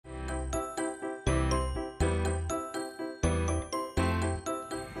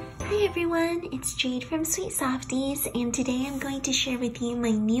Hi everyone, it's Jade from Sweet Softies, and today I'm going to share with you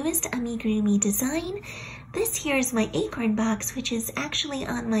my newest amigurumi design. This here is my Acorn Box, which is actually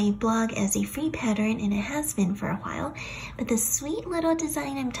on my blog as a free pattern, and it has been for a while. But the sweet little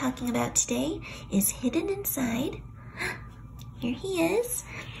design I'm talking about today is hidden inside. Here he is.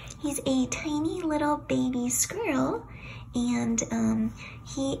 He's a tiny little baby squirrel, and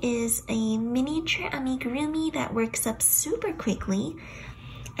he is a miniature amigurumi that works up super quickly.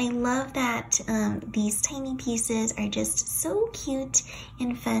 I love that these tiny pieces are just so cute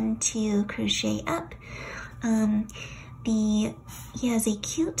and fun to crochet up. He has a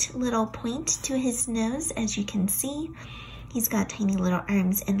cute little point to his nose, as you can see. He's got tiny little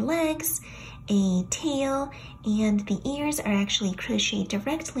arms and legs, a tail, and the ears are actually crocheted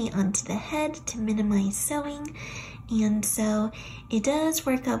directly onto the head to minimize sewing. And so it does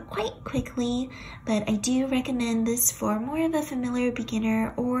work up quite quickly, but I do recommend this for more of a familiar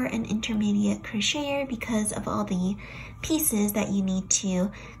beginner or an intermediate crocheter because of all the pieces that you need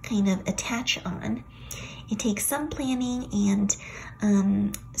to kind of attach on. It takes some planning and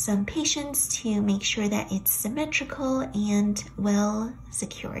some patience to make sure that it's symmetrical and well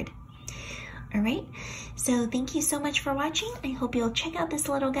secured. Alright, so thank you so much for watching. I hope you'll check out this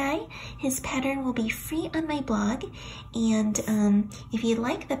little guy. His pattern will be free on my blog, and if you'd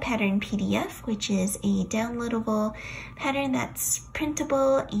like the pattern PDF, which is a downloadable pattern that's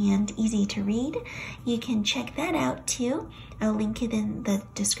printable and easy to read, you can check that out too. I'll link it in the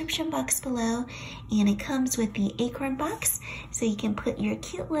description box below, and it comes with the Acorn Box, so you can put your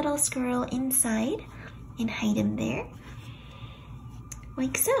cute little squirrel inside and hide him there,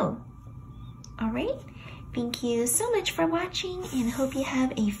 like so. Alright, thank you so much for watching and hope you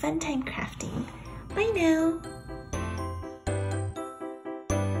have a fun time crafting. Bye now!